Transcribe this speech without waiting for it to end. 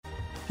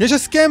יש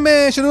הסכם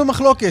שנוי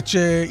במחלוקת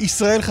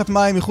שישראל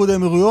חתמה עם איחוד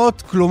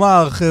האמירויות,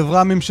 כלומר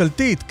חברה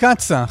ממשלתית,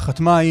 קצה,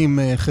 חתמה עם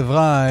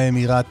חברה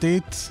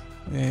אמירתית.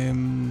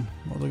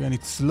 עוד רגע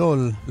נצלול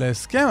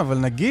להסכם, אבל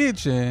נגיד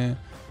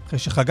שאחרי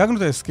שחגגנו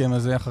את ההסכם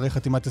הזה, אחרי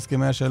חתימת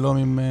הסכמי השלום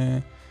עם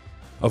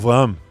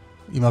אברהם.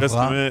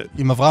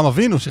 עם אברהם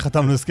אבינו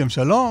שחתמנו הסכם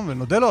שלום,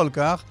 ונודה לו על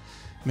כך,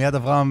 מיד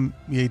אברהם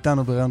יהיה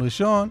איתנו ברעיון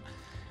ראשון.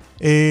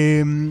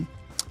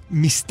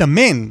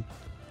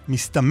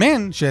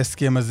 מסתמן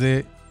שההסכם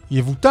הזה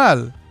יבוטל.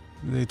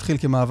 זה התחיל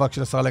כמאבק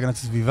של השרה להגנת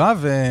הסביבה,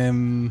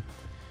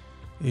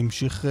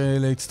 והמשיך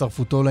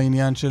להצטרפותו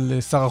לעניין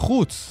של שר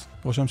החוץ,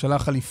 ראש הממשלה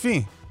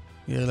החליפי,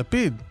 יאיר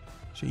לפיד,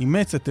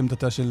 שאימץ את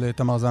עמדתה של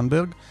תמר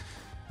זנדברג,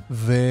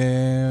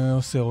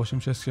 ועושה רושם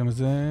שההסכם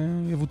הזה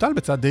יבוטל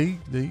בצד די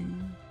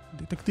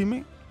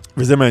תקדימי.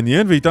 וזה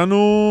מעניין,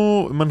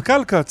 ואיתנו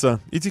מנכ"ל קצה,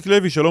 איציק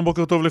לוי, שלום,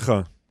 בוקר טוב לך.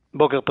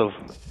 בוקר טוב.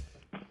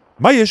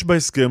 מה יש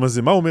בהסכם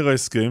הזה? מה אומר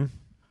ההסכם?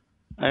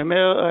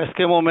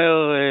 ההסכם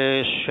אומר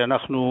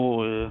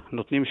שאנחנו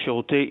נותנים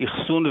שירותי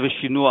אחסון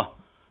ושינוע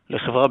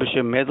לחברה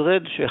בשם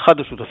מדרד, שאחד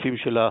השותפים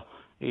שלה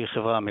היא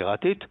חברה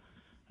אמירתית.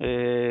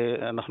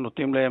 אנחנו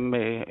נותנים להם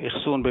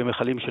אחסון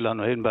במחלים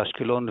שלנו, הן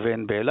באשקלון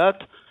והן באילת,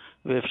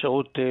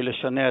 ואפשרות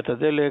לשנע את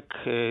הדלק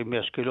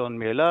מאשקלון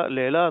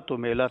לאילת או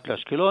מאילת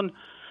לאשקלון,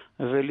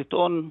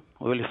 ולטעון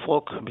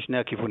ולפרוק בשני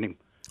הכיוונים.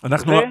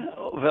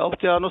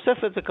 והאופציה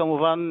הנוספת זה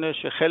כמובן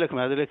שחלק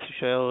מהדלק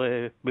יישאר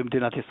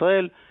במדינת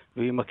ישראל,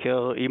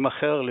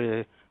 ויימכר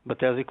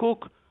לבתי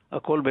הזיקוק,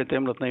 הכל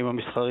בהתאם לתנאים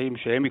המסחריים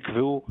שהם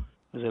יקבעו,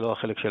 וזה לא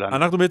החלק שלנו.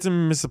 אנחנו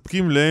בעצם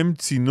מספקים להם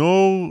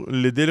צינור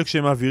לדלק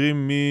שהם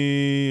מעבירים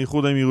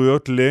מאיחוד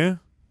האמירויות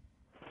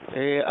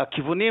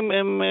הכיוונים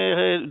הם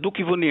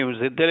דו-כיוונים,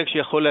 זה דלק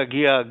שיכול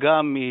להגיע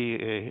גם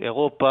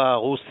מאירופה,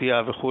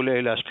 רוסיה וכו'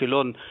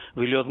 לאשקלון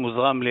ולהיות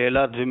מוזרם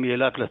לאילת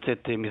ומאילת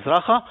לצאת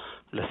מזרחה,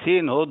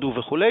 לסין, הודו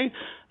וכו',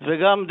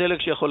 וגם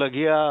דלק שיכול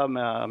להגיע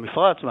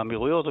מהמפרץ,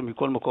 מהאמירויות או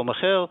מכל מקום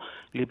אחר,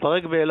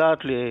 להיפרק באילת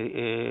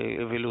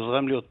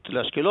ולהוזרם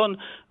לאשקלון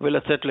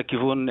ולצאת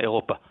לכיוון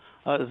אירופה.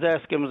 זה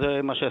ההסכם, זה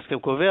מה שההסכם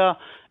קובע,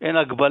 אין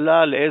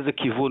הגבלה לאיזה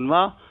כיוון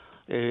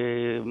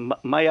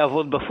מה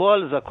יעבוד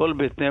בפועל, זה הכל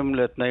בהתאם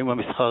לתנאים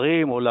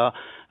המסחריים או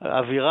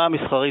לאווירה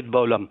המסחרית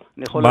בעולם.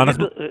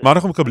 מה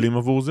אנחנו מקבלים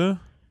עבור זה?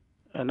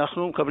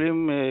 אנחנו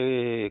מקבלים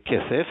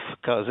כסף,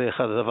 זה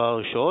אחד הדבר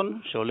הראשון,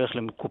 שהולך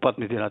לקופת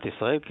מדינת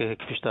ישראל,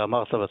 כפי שאתה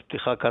אמרת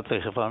בפתיחה, קצה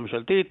היא חברה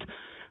ממשלתית,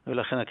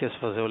 ולכן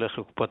הכסף הזה הולך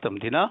לקופת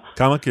המדינה.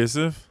 כמה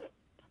כסף?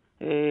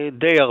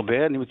 די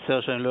הרבה, אני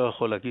מצטער שאני לא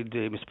יכול להגיד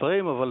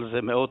מספרים, אבל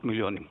זה מאות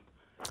מיליונים.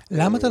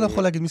 למה אתה לא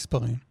יכול להגיד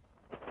מספרים?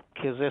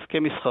 כי זה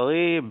הסכם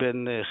מסחרי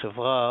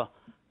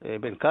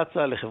בין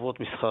קצה לחברות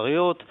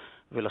מסחריות,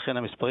 ולכן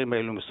המספרים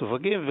האלו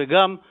מסווגים,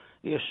 וגם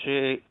יש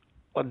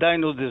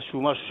עדיין עוד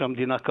איזשהו משהו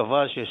שהמדינה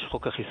קבעה, שיש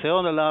חוק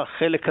החיסיון על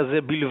החלק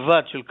הזה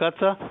בלבד של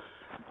קצה,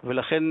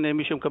 ולכן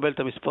מי שמקבל את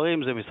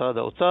המספרים זה משרד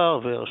האוצר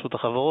ורשות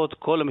החברות,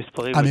 כל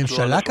המספרים...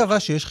 הממשלה קבעה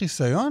שיש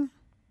חיסיון?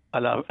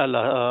 על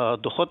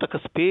הדוחות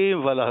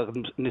הכספיים ועל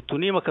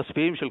הנתונים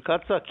הכספיים של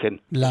קצה, כן.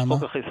 למה?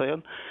 חוק החיסיון.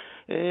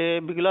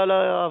 בגלל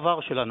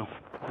העבר שלנו.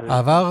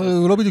 העבר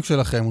הוא לא בדיוק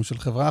שלכם, הוא של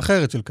חברה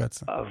אחרת של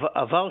קצה.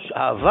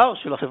 העבר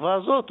של החברה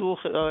הזאת הוא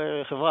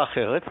חברה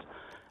אחרת.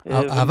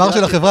 העבר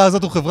של החברה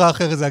הזאת הוא חברה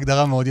אחרת, זו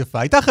הגדרה מאוד יפה.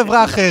 הייתה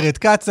חברה אחרת,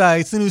 קצה,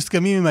 עשינו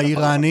הסכמים עם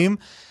האיראנים.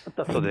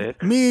 אתה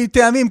צודק.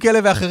 מטעמים כאלה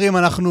ואחרים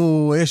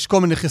יש כל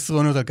מיני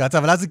חסרונות על קצה,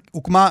 אבל אז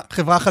הוקמה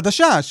חברה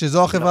חדשה,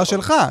 שזו החברה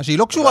שלך, שהיא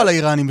לא קשורה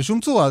לאיראנים בשום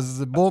צורה,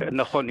 אז בוא...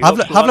 נכון.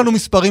 הב לנו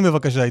מספרים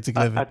בבקשה, איציק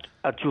לוי.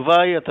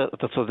 התשובה היא,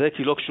 אתה צודק,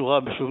 היא לא קשורה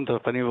בשום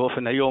פנים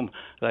ואופן היום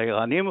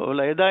לאיראנים, אבל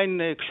היא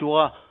עדיין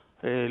קשורה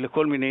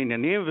לכל מיני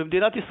עניינים,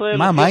 ומדינת ישראל...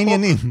 מה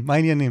העניינים? מה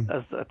העניינים?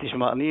 אז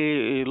תשמע, אני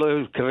לא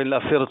מתכוון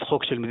להפר את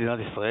חוק של מדינת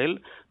ישראל.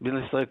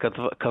 מדינת ישראל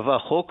קבע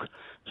חוק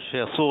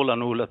שאסור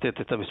לנו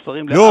לתת את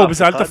המספרים לאף אחד. לא,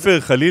 בסדר, אל תפר,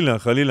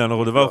 חלילה.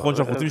 אנחנו דבר האחרון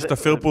שאנחנו רוצים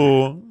שתפר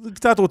פה,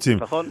 קצת רוצים.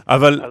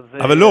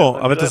 אבל לא,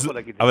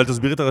 אבל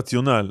תסביר את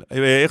הרציונל.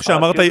 איך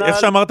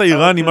שאמרת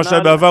איראנים, מה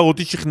שהיה בעבר,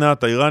 אותי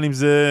שכנעת. איראנים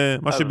זה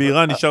מה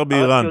שבאיראן נשאר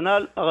באיראן.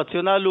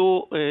 הרציונל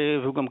הוא,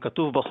 והוא גם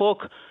כתוב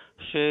בחוק,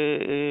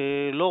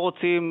 שלא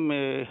רוצים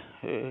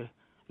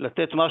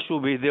לתת משהו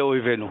בידי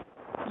אויבינו.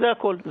 זה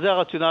הכל, זה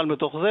הרציונל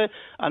מתוך זה.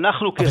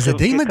 אבל זה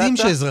די מדהים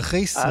שאזרחי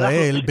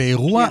ישראל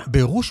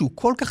באירוע שהוא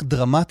כל כך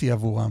דרמטי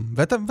עבורם,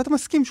 ואתה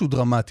מסכים שהוא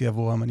דרמטי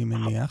עבורם, אני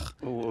מניח,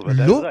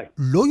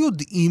 לא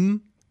יודעים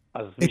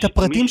את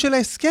הפרטים של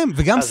ההסכם,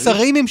 וגם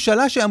שרי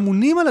ממשלה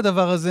שאמונים על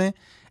הדבר הזה,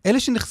 אלה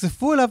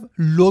שנחשפו אליו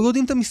לא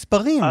יודעים את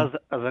המספרים.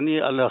 אז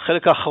אני, על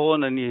החלק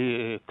האחרון אני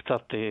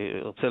קצת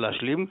רוצה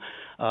להשלים.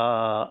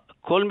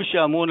 כל מי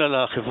שאמון על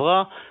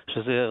החברה,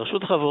 שזה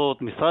רשות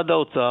החברות, משרד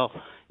האוצר,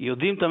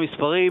 יודעים את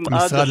המספרים...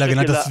 משרד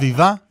להגנת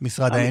הסביבה,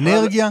 משרד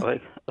האנרגיה.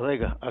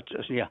 רגע,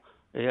 שנייה.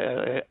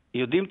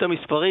 יודעים את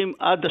המספרים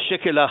עד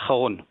השקל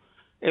האחרון.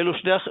 אלו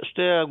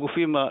שתי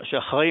הגופים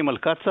שאחראים על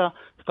קצה,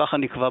 ככה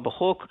נקבע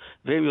בחוק,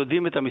 והם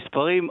יודעים את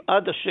המספרים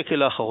עד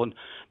השקל האחרון.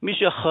 מי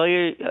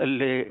שאחראי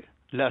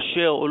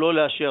לאשר או לא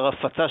לאשר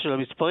הפצה של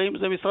המספרים,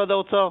 זה משרד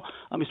האוצר.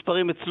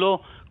 המספרים אצלו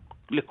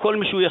לכל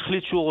מי שהוא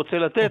יחליט שהוא רוצה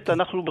לתת,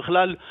 אנחנו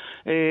בכלל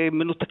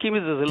מנותקים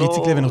מזה, זה לא...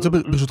 איציק לוי, אני רוצה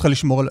ברשותך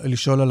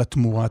לשאול על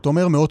התמורה. אתה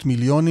אומר 100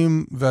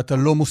 מיליונים ואתה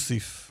לא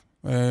מוסיף.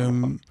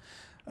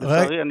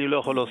 לצערי, אני לא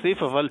יכול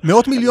להוסיף, אבל... 100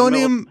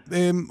 מיליונים,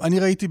 אני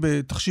ראיתי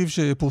בתחשיב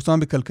שפורסם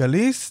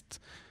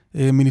בכלכליסט,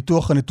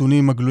 מניתוח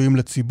הנתונים הגלויים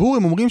לציבור,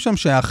 הם אומרים שם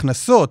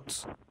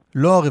שההכנסות,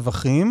 לא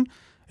הרווחים,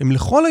 הם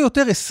לכל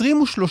היותר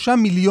 23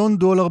 מיליון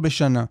דולר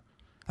בשנה.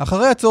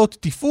 אחרי הצעות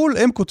תפעול,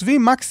 הם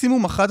כותבים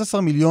מקסימום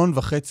 11 מיליון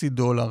וחצי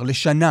דולר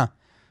לשנה,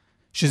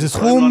 שזה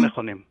סכום... לא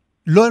נכונים.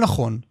 לא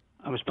נכון.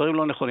 המספרים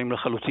לא נכונים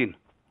לחלוטין.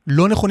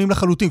 לא נכונים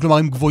לחלוטין, כלומר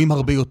הם גבוהים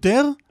הרבה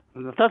יותר?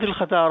 נתתי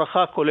לך את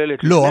הערכה הכוללת.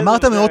 לא,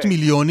 אמרת 100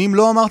 מיליונים,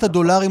 לא אמרת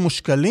דולרים או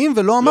שקלים,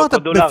 ולא אמרת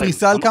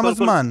בפריסה על כמה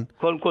זמן.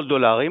 קודם כל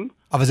דולרים.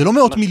 אבל זה לא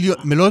 100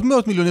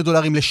 מיליוני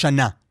דולרים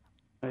לשנה.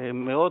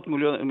 100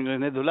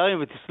 מיליוני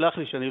דולרים, ותסלח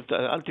לי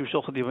אל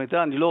תמשוך אותי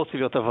במיטה, אני לא רוצה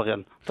להיות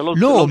עבריין.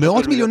 לא, 100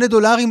 מיליוני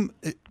דולרים,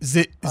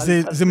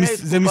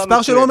 זה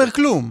מספר שלא אומר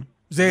כלום.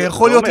 זה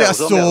יכול להיות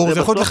לעשור, זה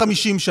יכול להיות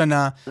ל50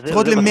 שנה, זה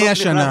יכול להיות ל100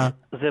 שנה.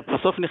 זה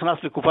בסוף נכנס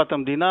לקופת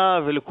המדינה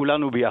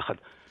ולכולנו ביחד.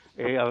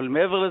 אבל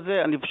מעבר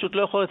לזה, אני פשוט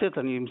לא יכול לתת,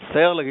 אני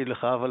מצטער להגיד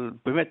לך, אבל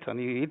באמת,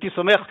 אני הייתי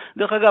שמח,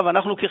 דרך אגב,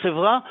 אנחנו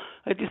כחברה,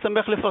 הייתי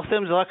שמח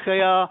לפרסם, זה רק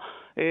היה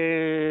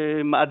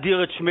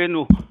מאדיר את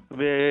שמנו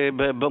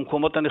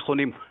במקומות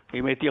הנכונים,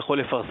 אם הייתי יכול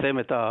לפרסם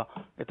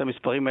את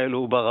המספרים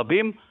האלו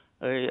ברבים,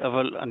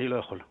 אבל אני לא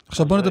יכול.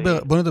 עכשיו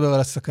בוא נדבר על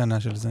הסכנה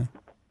של זה.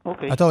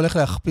 אוקיי. אתה הולך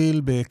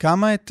להכפיל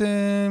בכמה את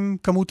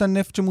כמות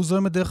הנפט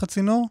שמוזרמת דרך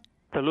הצינור?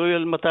 תלוי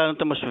על מתי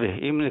אתה משווה.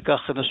 אם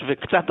נשווה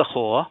קצת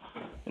אחורה,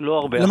 לא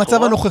הרבה אחורה.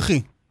 למצב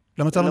הנוכחי.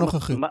 למצב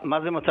הנוכחי.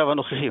 מה זה מצב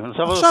הנוכחי?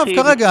 עכשיו,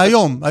 כרגע,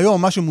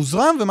 היום, מה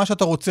שמוזרם ומה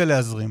שאתה רוצה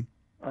להזרים.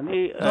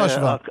 לא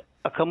השוואה.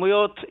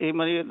 הכמויות,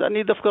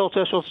 אני דווקא רוצה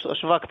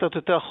השוואה קצת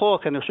יותר אחורה,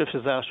 כי אני חושב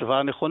שזו השוואה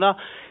הנכונה,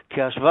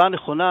 כי ההשוואה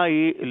הנכונה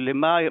היא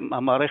למה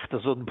המערכת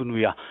הזאת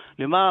בנויה,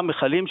 למה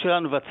המחלים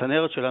שלנו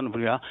והצנרת שלנו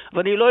בנויה,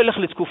 ואני לא אלך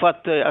לתקופת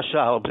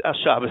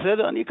השעה,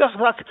 בסדר? אני אקח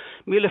רק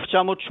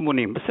מ-1980,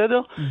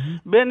 בסדר?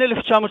 בין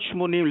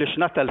 1980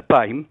 לשנת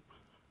 2000,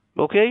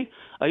 אוקיי?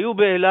 היו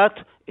באילת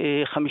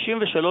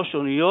 53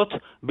 אוניות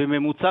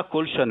בממוצע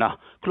כל שנה.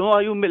 כלומר,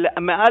 היו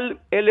מעל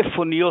 1,000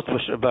 אוניות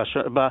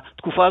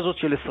בתקופה הזאת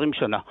של 20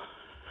 שנה.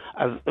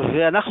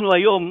 ואנחנו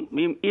היום,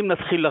 אם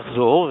נתחיל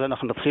לחזור,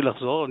 ואנחנו נתחיל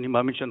לחזור, אני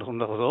מאמין שאנחנו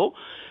נחזור,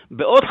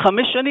 בעוד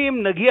 5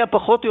 שנים נגיע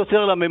פחות או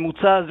יותר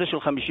לממוצע הזה של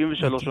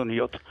 53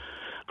 אוניות.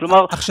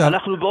 כלומר,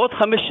 אנחנו בעוד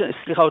 5,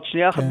 סליחה, עוד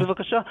שנייה אחת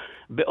בבקשה,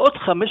 בעוד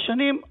 5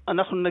 שנים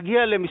אנחנו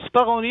נגיע למספר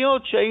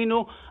האוניות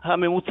שהיינו,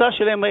 הממוצע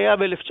שלהם היה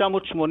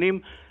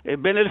ב-1980,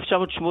 בין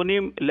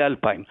 1980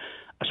 ל-2000.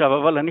 עכשיו,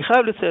 אבל אני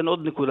חייב לציין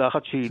עוד נקודה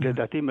אחת שהיא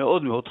לדעתי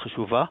מאוד מאוד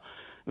חשובה,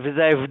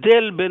 וזה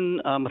ההבדל בין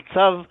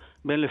המצב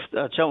בין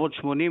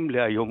 1980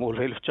 להיום, או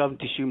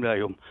ל-1990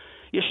 להיום.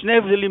 יש שני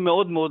הבדלים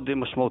מאוד מאוד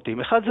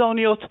משמעותיים. אחד זה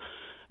האוניות.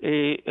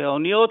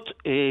 האוניות,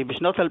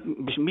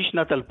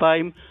 משנת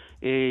 2000,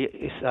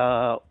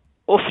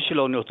 האופי של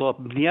האוניות, או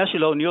הבנייה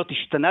של האוניות,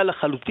 השתנה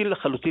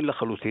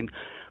לחלוטין.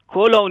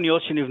 כל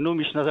האוניות שנבנו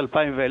משנת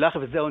 2000 ואילך,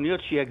 וזה האוניות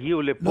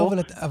שיגיעו לפה. לא,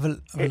 אבל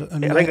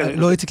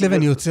לא, איציק לוי,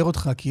 אני עוצר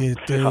אותך,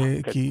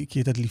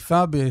 כי את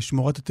הדליפה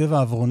בשמורת הטבע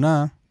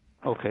העברונה,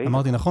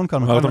 אמרתי נכון, כאן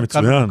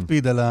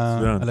מקפיד על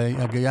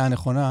ההגייה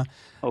הנכונה.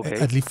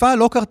 הדליפה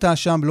לא קרתה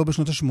שם, לא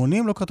בשנות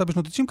ה-80, לא קרתה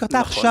בשנות ה-90, קרתה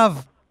עכשיו.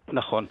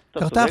 נכון.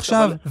 קרתה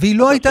עכשיו, והיא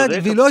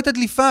לא הייתה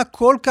דליפה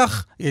כל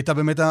כך, היא הייתה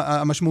באמת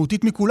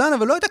המשמעותית מכולן,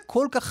 אבל לא הייתה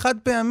כל כך חד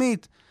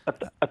פעמית.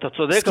 אתה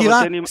צודק,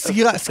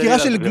 סקירה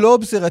של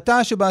גלובס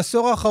הראתה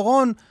שבעשור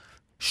האחרון,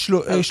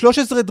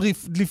 13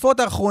 דליפות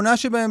האחרונה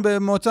שבהם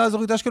במועצה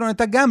האזורית אשקלון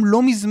הייתה גם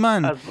לא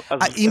מזמן.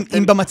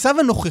 אם במצב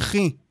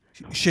הנוכחי,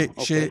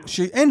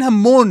 שאין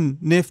המון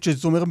נפט,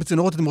 זאת אומרת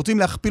בצינורות, אתם רוצים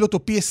להכפיל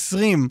אותו פי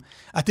 20,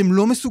 אתם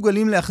לא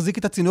מסוגלים להחזיק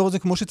את הצינור הזה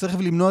כמו שצריך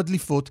ולמנוע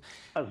דליפות.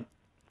 אז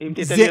אם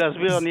תיתן לי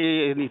להסביר,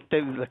 אני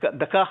אתן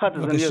דקה אחת,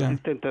 אז אני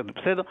אתן את זה,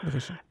 בסדר?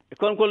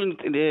 קודם כל,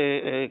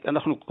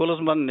 אנחנו כל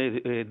הזמן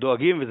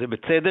דואגים, וזה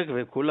בצדק,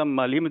 וכולם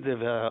מעלים את זה,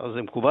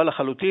 וזה מקובל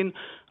לחלוטין,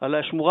 על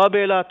השמורה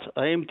באילת,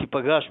 האם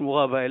תיפגע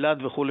השמורה באילת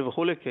וכו'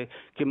 וכו',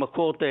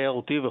 כמקור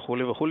תיירותי וכו'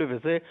 וכו',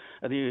 וזה,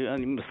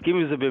 אני מסכים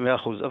עם זה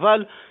ב100%.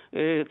 אבל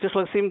צריך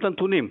לשים את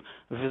הנתונים,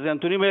 וזה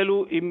הנתונים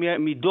האלו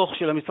מדוח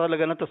של המשרד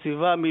להגנת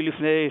הסביבה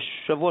מלפני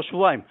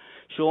שבוע-שבועיים,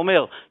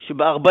 שאומר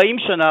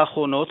שב-40 שנה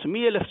האחרונות,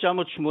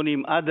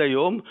 מ-1980 עד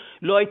היום,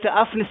 לא הייתה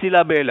אף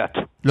נזילה באילת.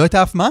 לא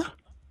הייתה אף מה?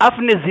 אף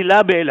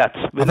נזילה באילת,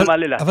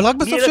 בנמל אילת. אבל רק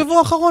בסוף שבוע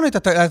האחרון הייתה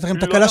לכם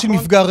תקלה של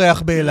מפגע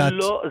ריח באילת.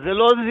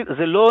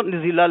 זה לא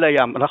נזילה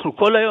לים. אנחנו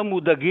כל היום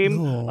מודאגים,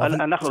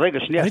 רגע,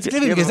 שנייה.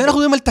 בגלל זה אנחנו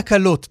מדברים על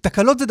תקלות.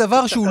 תקלות זה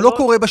דבר שהוא לא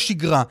קורה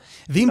בשגרה.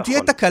 ואם תהיה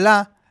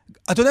תקלה,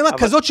 אתה יודע מה,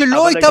 כזאת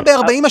שלא הייתה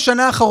ב-40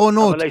 השנה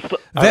האחרונות,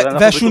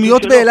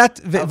 והשוניות באילת,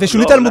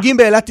 ושונית אלמוגים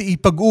באילת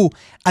ייפגעו,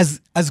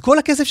 אז כל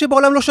הכסף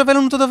שבעולם לא שווה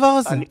לנו את הדבר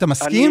הזה. אתה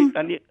מסכים?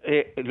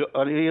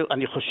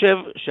 אני חושב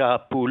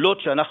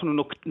שהפעולות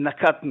שאנחנו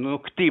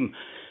נוקטים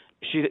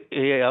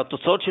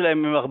שהתוצאות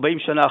שלהם הם 40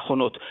 שנה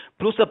האחרונות,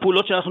 פלוס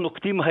הפעולות שאנחנו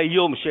נוקטים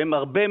היום, שהם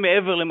הרבה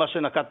מעבר למה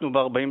שנקטנו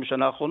ב-40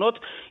 שנה האחרונות,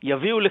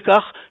 יביאו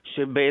לכך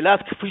שבאילת,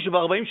 כפי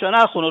שב-40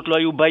 שנה האחרונות לא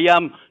היו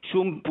בים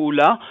שום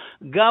פעולה,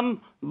 גם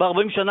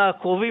ב-40 שנה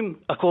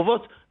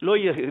הקרובות לא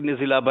יהיה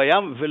נזילה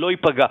בים ולא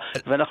ייפגע.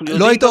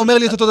 לא היית אומר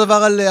לי את אותו דבר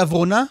על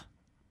עברונה?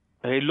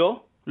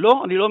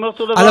 לא, אני לא אומר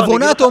אותו דבר. על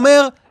עברונה אתה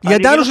אומר,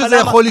 ידענו שזה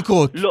יכול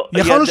לקרות.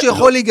 יכולנו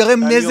שיכול להיגרם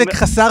נזק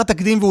חסר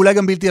תקדים ואולי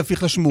גם בלתי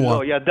הפיך לשמורה.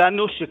 לא,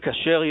 ידענו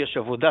שכאשר יש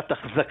עבודת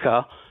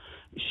החזקה,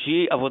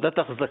 שהיא עבודת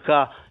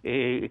החזקה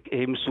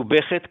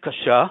מסובכת,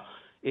 קשה,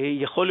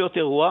 יכול להיות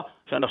אירוע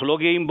שאנחנו לא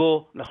גאים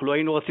בו, אנחנו לא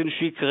היינו רצינו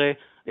שיקרה,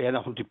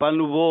 אנחנו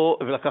טיפלנו בו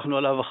ולקחנו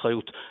עליו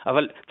אחריות.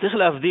 אבל צריך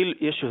להבדיל,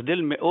 יש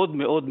הבדל מאוד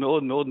מאוד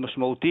מאוד מאוד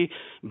משמעותי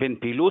בין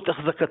פעילות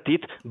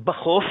החזקתית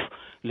בחוף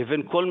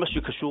לבין כל מה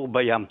שקשור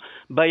בים.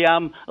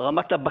 בים,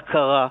 רמת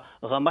הבקרה,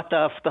 רמת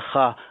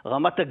ההבטחה,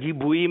 רמת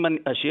הגיבויים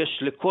שיש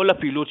לכל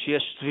הפעילות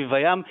שיש סביב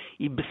הים,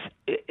 היא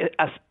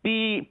אז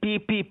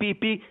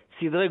פי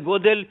סדרי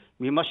גודל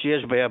ממה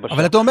שיש ביבשה.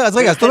 אבל אתה אומר, אז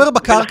רגע, אז אתה אומר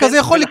בקרקע זה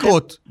יכול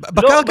לקרות.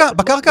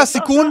 בקרקע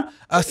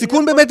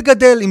הסיכון באמת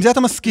גדל, עם זה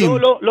אתה מסכים.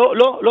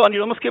 לא, אני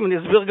לא מסכים, אני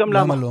אסביר גם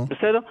למה. למה לא?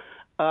 בסדר?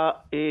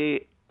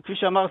 כפי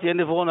שאמרתי, עין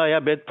עברונה היה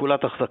בעת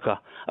פעולת החזקה.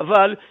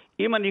 אבל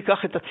אם אני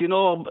אקח את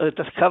הצינור, את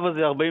הקו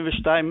הזה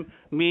 42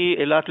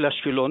 מאילת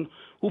לאשקלון,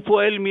 הוא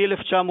פועל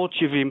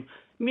מ-1970.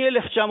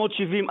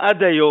 מ-1970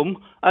 עד היום,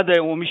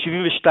 או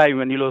מ-72,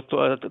 אני לא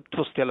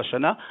תפוסתי על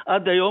השנה,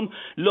 עד היום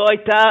לא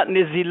הייתה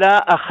נזילה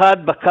אחת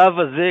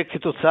בקו הזה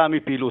כתוצאה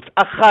מפעילות.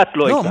 אחת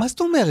לא הייתה. לא, מה זאת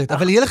אומרת?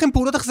 אבל יהיה לכם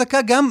פעולות החזקה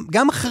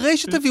גם אחרי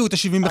שתביאו את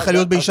ה-70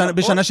 מכליות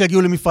בשנה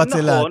שיגיעו למפרץ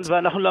אילת. נכון,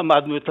 ואנחנו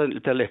למדנו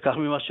את הלקח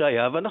ממה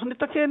שהיה, ואנחנו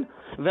נתקן,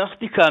 ואנחנו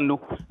תיקנו.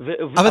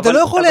 אבל אתה לא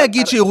יכול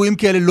להגיד שאירועים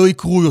כאלה לא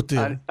יקרו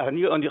יותר.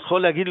 אני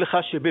יכול להגיד לך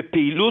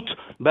שבפעילות,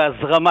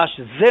 בהזרמה,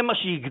 שזה מה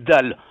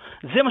שיגדל.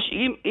 זה מה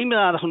שאם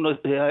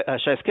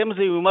שההסכם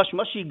הזה יומש,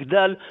 מה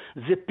שיגדל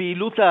זה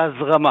פעילות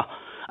ההזרמה.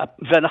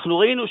 ואנחנו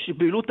ראינו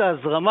שפעילות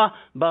ההזרמה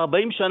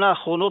ב-40 שנה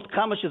האחרונות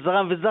כמה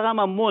שזרם, וזרם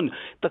המון.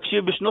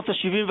 תקשיב, בשנות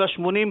ה-70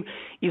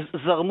 וה-80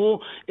 זרמו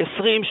 20-30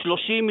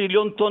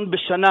 מיליון טון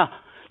בשנה,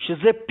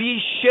 שזה פי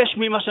 6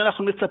 ממה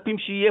שאנחנו מצפים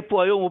שיהיה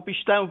פה היום, או פי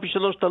 2 או פי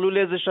 3, תלוי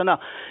לאיזה שנה.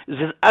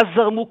 אז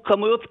זרמו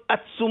כמויות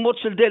עצומות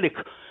של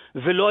דלק,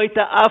 ולא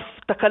הייתה אף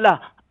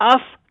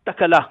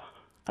תקלה.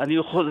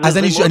 אז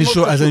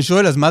אני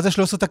שואל, אז מה זה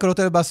 13 תקלות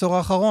האלה בעשור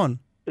האחרון?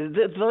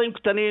 זה דברים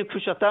קטנים, כפי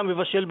שאתה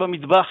מבשל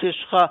במטבח,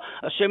 יש לך,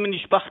 השמן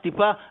נשפך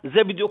טיפה,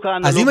 זה בדיוק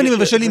האנלוגיה. אז אם אני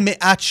מבשל עם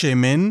מעט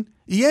שמן,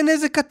 יהיה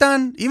נזק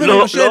קטן. אם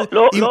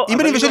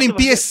אני מבשל עם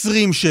פי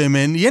 20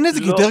 שמן, יהיה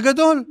נזק יותר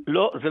גדול.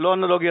 לא, זה לא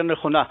אנלוגיה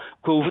נכונה.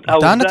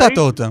 אתה נתת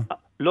אותה.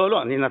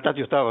 לא, אני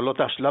נתתי אותה, אבל לא את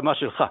ההשלמה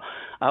שלך.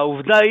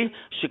 העובדה היא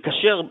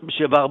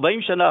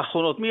שב-40 שנה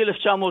האחרונות,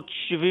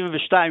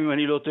 מ-1972, אם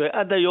אני לא טועה,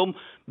 עד היום,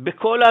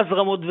 בכל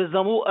ההזרמות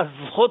וזרמו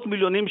עשרות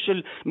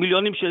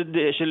מיליונים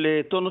של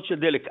טונות של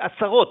דלק.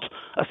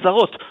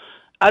 עשרות.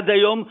 עד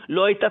היום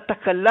לא הייתה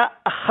תקלה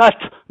אחת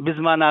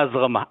בזמן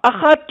ההזרמה.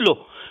 אחת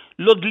לא.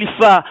 לא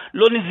דליפה,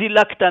 לא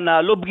נזילה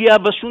קטנה, לא פגיעה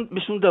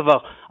בשום דבר.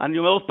 אני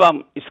אומר עוד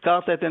פעם,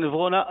 הזכרת את עין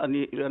עברונה,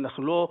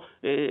 אנחנו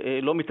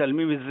לא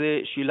מתעלמים מזה,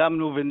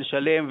 שילמנו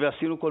ונשלם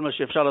ועשינו כל מה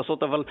שאפשר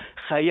לעשות, אבל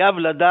חייב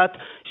לדעת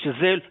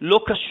שזה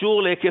לא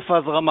קשור להיקף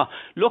ההזרמה.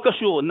 לא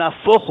קשור,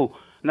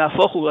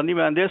 נהפוך הוא, אני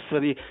מהנדס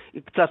ואני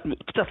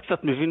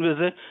קצת מבין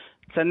בזה.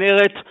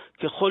 צנרת,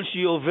 ככל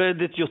שהיא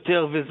עובדת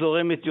יותר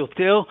וזורמת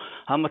יותר,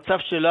 המצב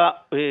שלה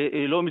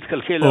לא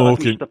מתקלקל, רק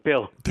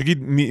משתפר. תגיד,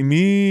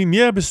 מי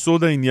היה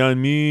בסוד העניין?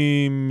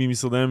 מי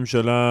ממשרדי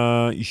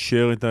הממשלה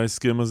אישר את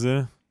ההסכם הזה?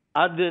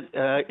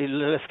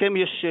 להסכם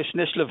יש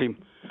שני שלבים.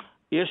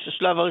 יש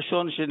השלב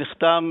הראשון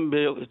שנחתם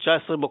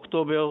ב-19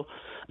 באוקטובר,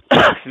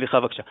 סליחה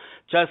בבקשה,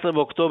 19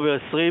 באוקטובר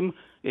 20,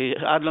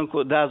 עד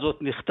לנקודה הזאת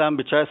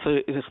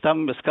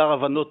נחתם מזכר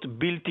הבנות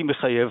בלתי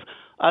מחייב.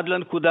 עד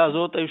לנקודה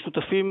הזאת היו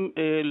שותפים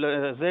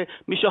לזה,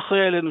 מי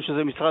שאחראי עלינו,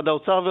 שזה משרד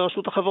האוצר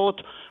ורשות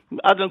החברות,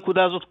 עד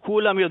לנקודה הזאת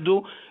כולם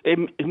ידעו,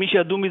 מי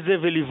שידעו מזה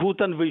וליוו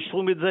אותן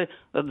ואישרו מזה,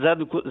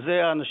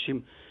 זה האנשים.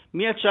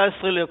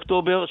 מ-19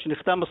 לאוקטובר,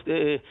 שנחתם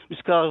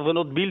מזכר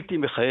הבנות בלתי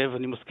מחייב,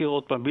 אני מזכיר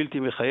עוד פעם בלתי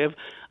מחייב,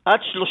 עד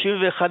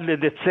 31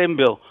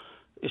 לדצמבר,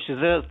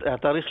 שזה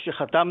התאריך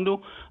שחתמנו,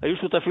 היו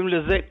שותפים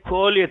לזה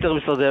כל יתר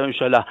משרדי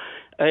הממשלה.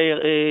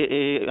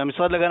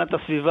 המשרד להגנת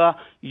הסביבה,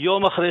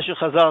 יום אחרי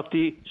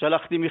שחזרתי,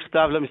 שלחתי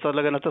מכתב למשרד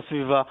להגנת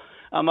הסביבה.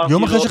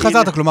 יום אחרי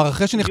שחזרת, כלומר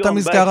אחרי שנחתם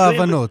מזכר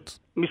ההבנות.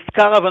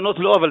 מזכר ההבנות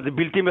לא, אבל זה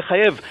בלתי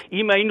מחייב.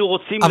 אם היינו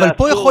רוצים לעצור... אבל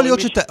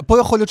פה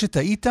יכול להיות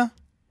שטעית?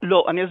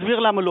 לא, אני אסביר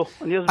למה לא.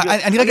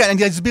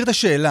 אני אסביר את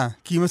השאלה.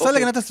 כי המשרד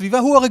להגנת הסביבה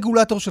הוא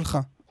הרגולטור שלך.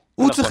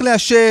 הוא צריך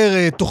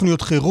לאשר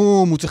תוכניות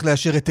חירום, הוא צריך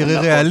לאשר היתרי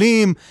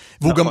רעלים,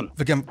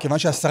 וגם כיוון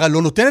שהשרה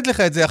לא נותנת לך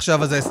את זה עכשיו,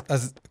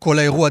 אז כל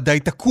האירוע די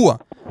תקוע.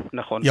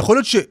 נכון. יכול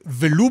להיות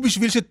ולו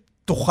בשביל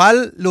שתוכל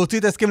להוציא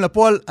את ההסכם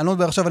לפועל, אני לא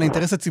מדבר עכשיו על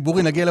האינטרס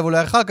הציבורי, נגיע אליו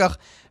אולי אחר כך,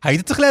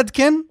 היית צריך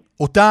לעדכן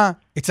אותה,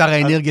 את שר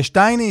האנרגיה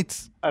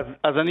שטייניץ?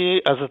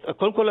 אז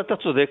קודם כל אתה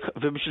צודק,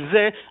 ובשביל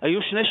זה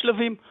היו שני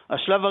שלבים.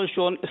 השלב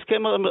הראשון,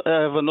 הסכם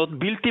ההבנות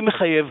בלתי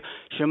מחייב,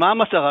 שמה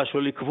המטרה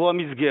שלו? לקבוע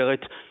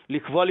מסגרת,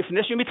 לקבוע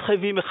לפני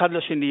שמתחייבים אחד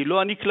לשני,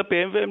 לא אני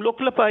כלפיהם והם לא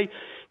כלפיי,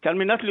 על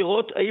מנת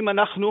לראות האם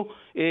אנחנו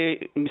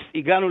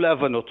הגענו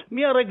להבנות.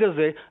 מהרגע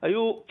זה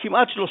היו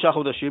כמעט 3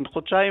 חודשים, 2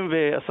 חודשים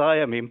ו10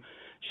 ימים,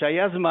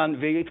 שהיה זמן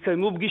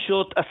והתקיימו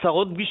פגישות,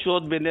 10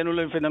 פגישות בינינו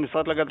לבין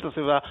המשרד להגנת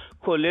הסביבה,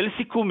 כולל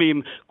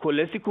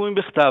סיכומים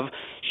בכתב,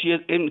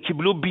 שהם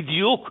קיבלו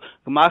בדיוק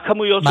מה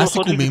הכמויות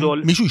שהולכות לגדול.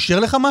 מה מישהו אישר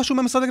לך משהו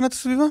מהמשרד להגנת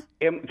הסביבה?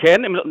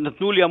 כן, הם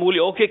נתנו לי, אמרו לי,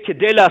 אוקיי,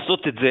 כדי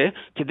לעשות את זה,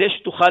 כדי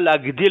שתוכל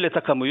להגדיל את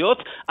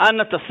הכמויות,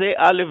 אנא תעשה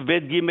א', ב',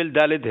 ג',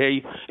 ד',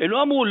 ה'. הם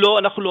לא אמרו, לא,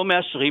 אנחנו לא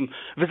מאשרים.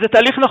 וזה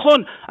תהליך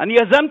נכון, אני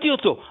יזמתי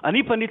אותו.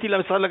 אני פניתי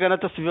למשרד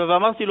להגנת הסביבה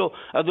ואמרתי לו,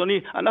 אדוני,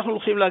 אנחנו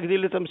הולכים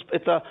להגדיל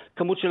את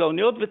הכמות של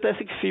האוניות ואת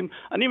ההיקפים.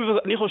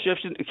 אני חושב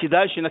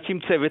שכדאי שנקים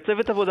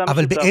צוות עבודה משותף.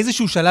 אבל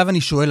באיזשהו שלב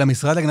אני שואל,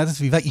 המשרד להגנת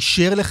הסביבה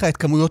אישר לך את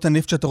כמויות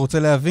הנפט שאתה רוצה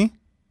להביא?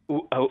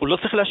 הוא לא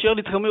צריך לאשר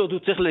לי את הכמויות, הוא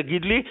צריך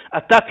להגיד לי,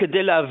 אתה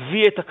כדי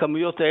להביא את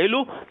הכמויות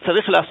האלו,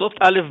 צריך לעשות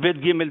א', ב',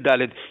 ג', ד'.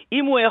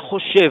 אם הוא היה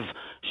חושב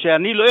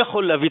שאני לא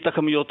יכול להביא את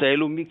הכמויות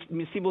האלו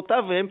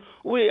מסיבותיו,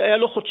 הוא היה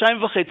לו 2.5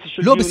 חודשים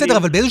של דיונים. לא, בסדר,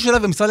 אבל באיזשהו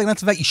שלב המשרד להגנת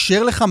הסביבה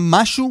אישר לך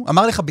משהו?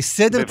 אמר לך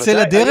בסדר,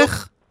 צא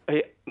לדרך?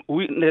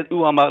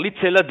 הוא אמר לי,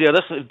 צא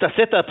לדרך,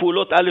 תעשה את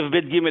הפעולות א', ב',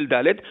 ג',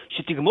 ד',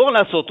 שתגמור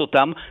לעשות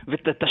אותם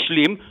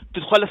ותשלים,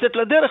 תוכל לצאת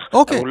לדרך.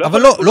 אוקיי,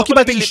 אבל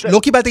לא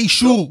קיבלת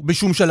אישור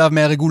בשום שלב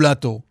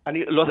מהרגולטור. אני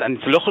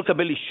לא יכול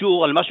לקבל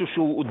אישור על משהו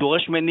שהוא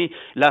דורש ממני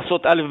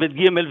לעשות א', ב',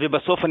 ג',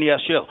 ובסוף אני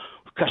אאשר.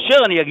 כאשר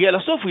אני אגיע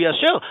לסוף, הוא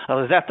יאשר,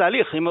 אבל זה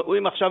התהליך.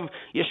 אם עכשיו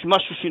יש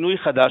משהו שינוי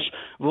חדש,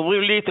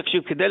 ואומרים לי,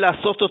 תקשיב, כדי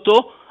לעשות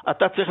אותו,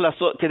 אתה צריך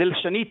לעשות, כדי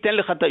שאני אתן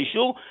לך את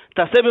האישור,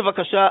 תעשה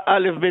בבקשה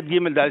א', ב',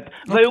 ג', ד'.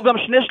 והיו גם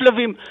 2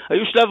 שלבים.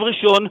 היו שלב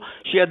ראשון,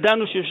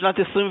 שידענו שבשנת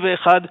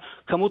 21,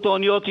 כמות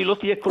האוניות היא לא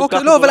תהיה כל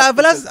כך... לא,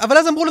 אבל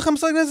אז אמרו לך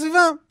משרד להגנת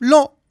הסביבה,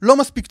 לא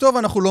מספיק טוב,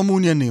 אנחנו לא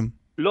מעוניינים.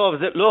 לא,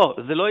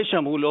 זה לא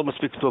שאמרו לא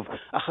מספיק טוב.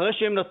 אחרי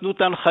שהם נתנו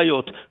את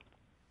ההנחיות,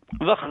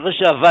 ואחרי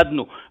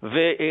שעבדנו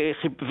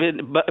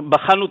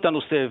ובחנו את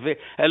הנושא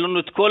והיה לנו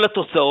את כל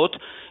התוצאות,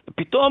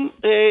 פתאום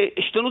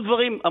השתנו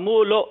דברים,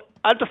 אמרו לא,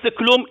 אל תעשה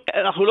כלום,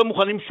 אנחנו לא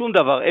מוכנים שום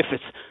דבר, 0.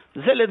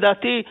 זה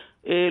לדעתי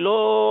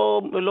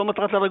לא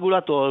מטרת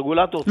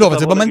הרגולטור. לא, אבל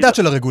זה במנדט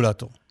של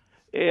הרגולטור.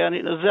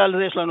 על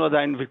זה יש לנו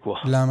עדיין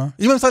ויכוח. למה?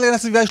 אם המשרד להגנת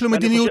הסביבה יש לו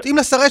מדיניות, אם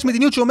לשרה יש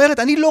מדיניות שאומרת,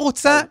 אני לא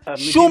רוצה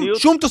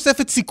שום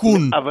תוספת סיכון.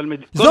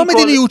 זו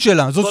המדיניות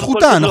שלה, זו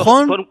זכותה,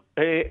 נכון?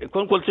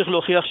 קודם כל צריך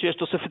להוכיח שיש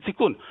תוספת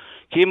סיכון.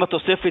 כי אם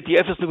התוספת היא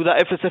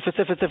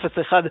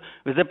 0.00001,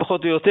 וזה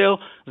פחות או יותר,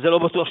 זה לא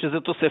בטוח שזה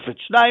תוספת.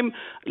 2,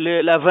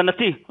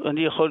 להבנתי,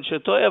 אני יכול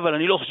שטועה, אבל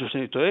אני לא חושב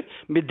שאני טועה,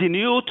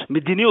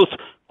 מדיניות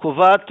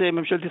קובעת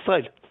ממשלת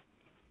ישראל.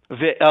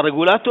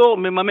 והרגולטור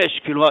מממש,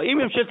 כאילו, אם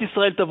ממשלת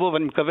ישראל תבוא,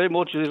 ואני מקווה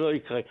מאוד שזה לא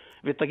יקרה,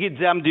 ותגיד,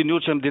 זה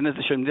המדיניות של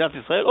מדינת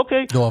ישראל,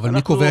 אוקיי. לא, אבל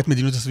מי קובע את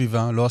מדיניות הסביבה?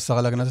 לא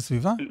השרה להגנת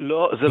הסביבה?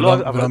 לא, זה לא,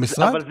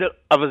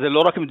 אבל זה לא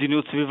רק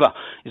מדיניות סביבה.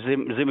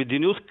 זה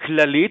מדיניות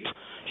כללית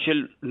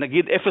של,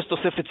 נגיד, 0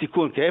 תוספת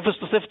סיכון, כי 0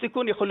 תוספת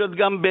סיכון יכול להיות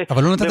גם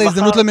אבל לא נתת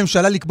הזדמנות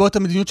לממשלה לקבוע את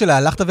המדיניות שלה,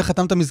 הלכת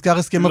וחתמת מזכר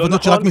הסכם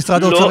עבודות שרק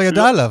משרד האוצר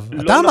ידע עליו.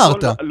 אתה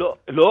אמרת.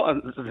 לא,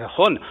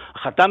 נכון.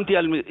 חתמתי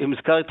על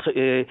מזכר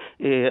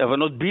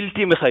הבנות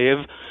בלתי מחייב,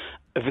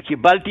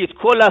 וקיבלתי את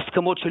כל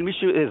ההסכמות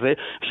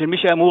של מי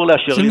שאמור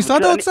לאשר. של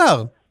משרד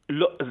האוצר.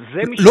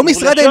 לא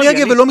משרד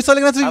האנרגיה ולא משרד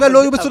להגנת הסביבה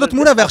לא היו בצד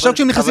התמונה, ועכשיו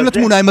כשהם נכנסים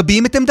לתמונה הם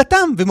מביעים את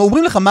עמדתם, והם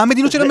אומרים לך מה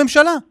המדיניות של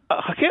הממשלה.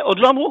 חכה, עוד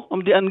לא אמרו.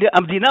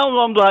 המדינה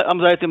לא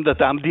אמרה את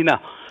עמדתה, המדינה.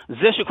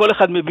 זה שכל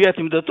אחד מביע את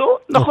עמדתו,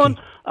 נכון,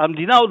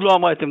 המדינה עוד לא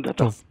אמרה את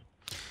עמדתה.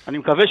 אני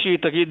מקווה שהיא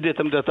תגיד את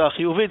עמדתה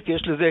החיובית, כי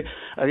יש לזה,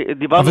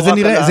 דיברנו רק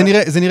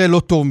אבל זה נראה לא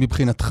טוב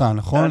מבחינתך,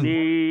 נכון?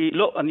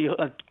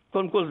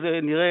 קודם כל זה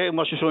נראה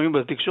מה ששומעים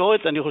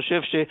בתקשורת. אני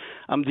חושב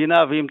שהמדינה,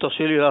 ואם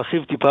תרשה לי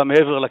להרחיב טיפה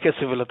מעבר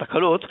לכסף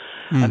ולתקלות,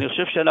 אני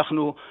חושב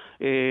שאנחנו,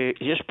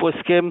 יש פה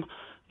הסכם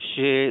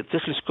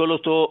שצריך לשקול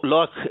אותו לא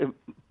רק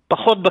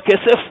פחות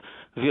בכסף,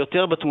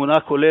 ויותר בתמונה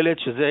הכוללת,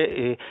 שזה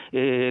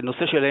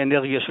נושא של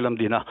האנרגיה של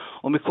המדינה,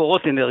 או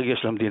מקורות אנרגיה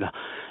של המדינה.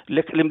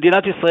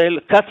 למדינת ישראל,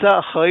 קצה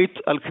אחראית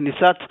על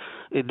כניסת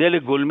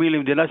דלק גולמי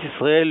למדינת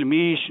ישראל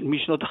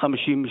משנות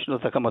ה-50,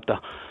 משנות הקמתה.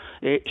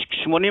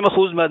 80%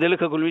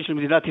 מהדלק הגולמי של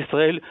מדינת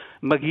ישראל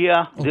מגיע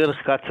דרך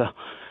קצה.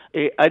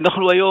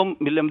 אנחנו היום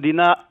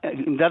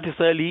מדינת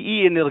ישראל היא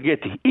אי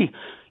אנרגטי.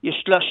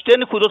 יש לה 2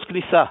 נקודות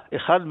כניסה,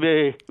 אחד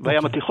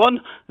בים התיכון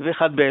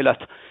ואחד באילת.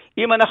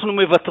 אם אנחנו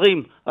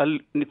מוותרים על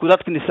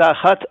נקודת כניסה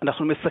אחת,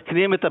 אנחנו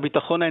מסכנים את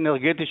הביטחון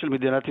האנרגטי של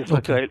מדינת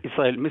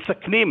ישראל.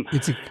 מסכנים,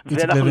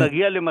 ואנחנו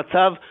נגיע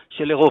למצב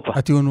של אירופה.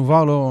 הטיעון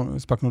הובהר, לא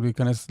הספקנו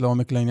להיכנס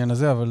לעומק לעניין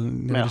הזה, אבל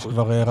נראה לי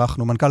שכבר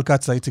הערכנו. מנכ"ל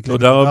קצה, איציק,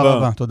 תודה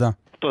רבה. תודה.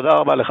 תודה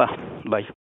רבה לך. ביי.